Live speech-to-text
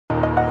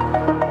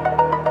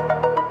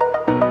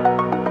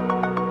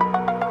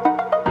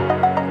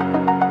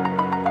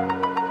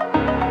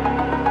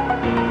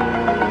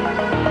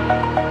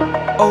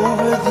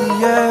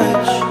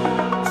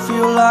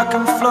like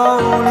I'm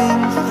floating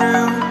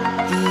through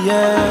the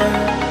air.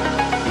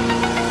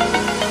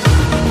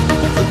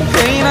 The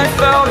pain I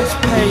felt is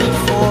paid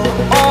for,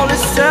 all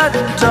is said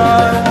and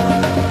done.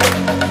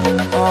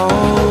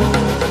 Oh,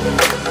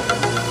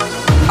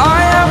 I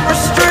am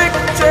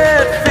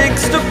restricted,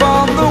 fixed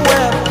upon the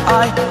web.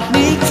 I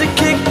need to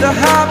kick the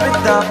habit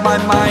that my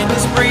mind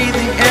is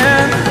breathing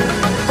in.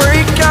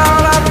 Break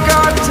out, I've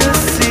got to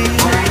see.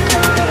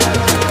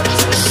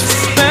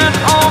 Spent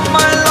all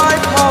my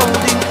life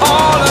holding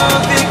all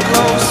of it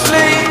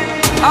closely.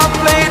 I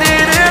played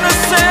it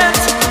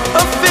innocent,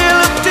 a feel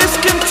of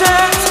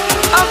discontent.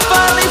 I'm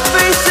finally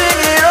facing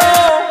it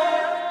all,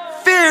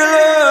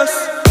 fearless.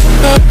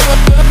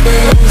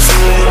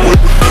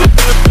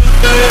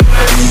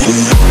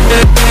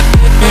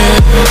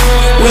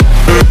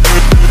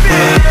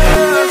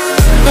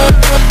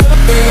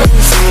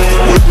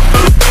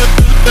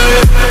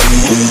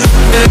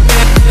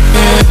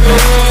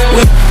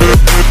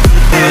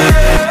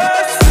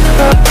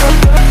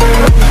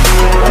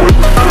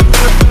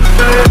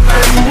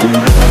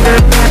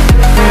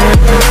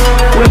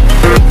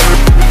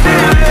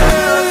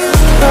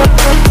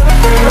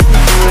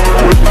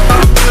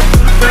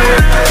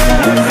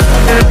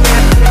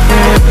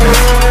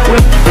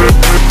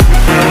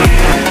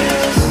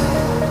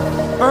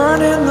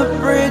 Burning the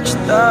bridge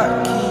that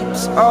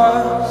keeps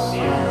us.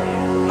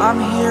 I'm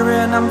here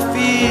and I'm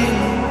feeling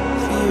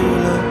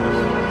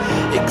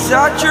fearless.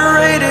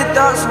 Exaggerated,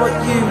 that's what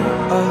you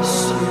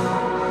assume.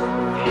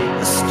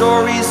 The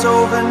story's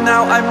over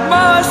now, I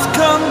must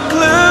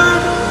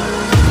conclude.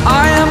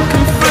 I am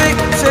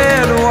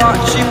conflicted,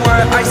 watching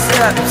where I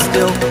step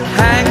still,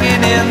 hanging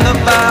in the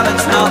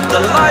balance. Not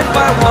the life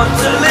I want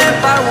to live,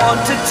 I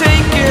want to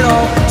take it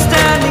all.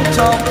 Standing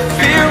tall,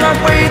 fear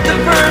outweighed the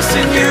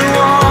person you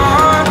are.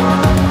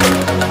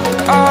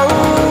 Oh,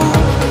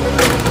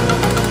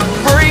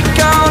 break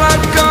out,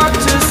 I've got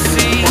to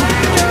see.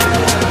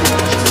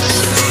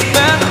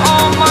 Spent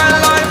all my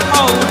life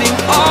holding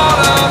all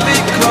of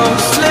it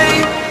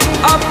closely.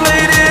 I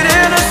played it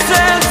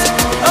innocent,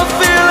 a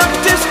feel of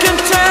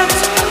discontent.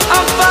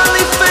 I'm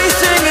finally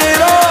facing it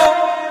all,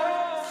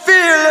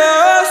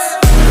 fearless.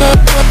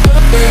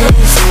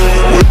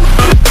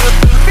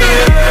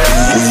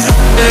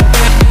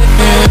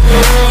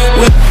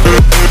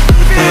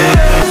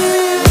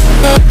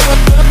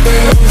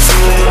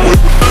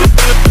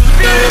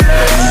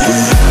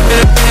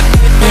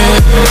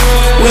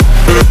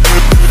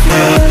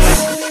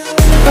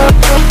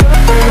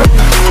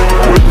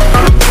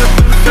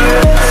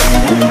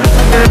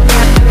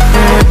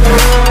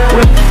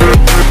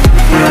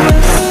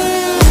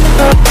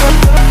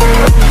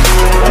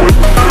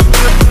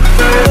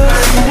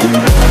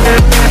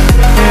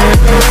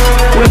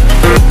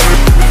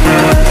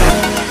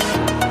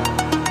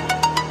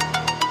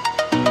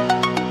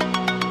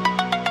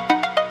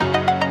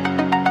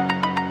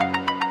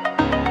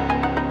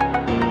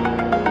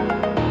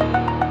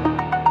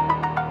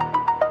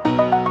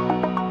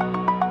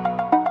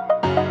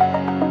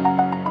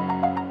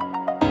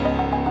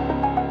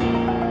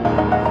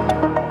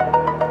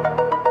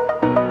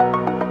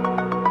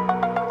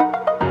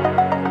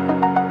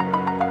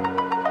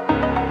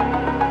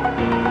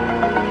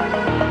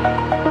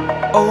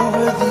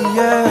 Over the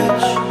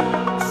edge,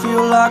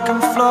 feel like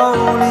I'm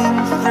floating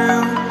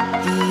through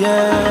the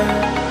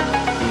air.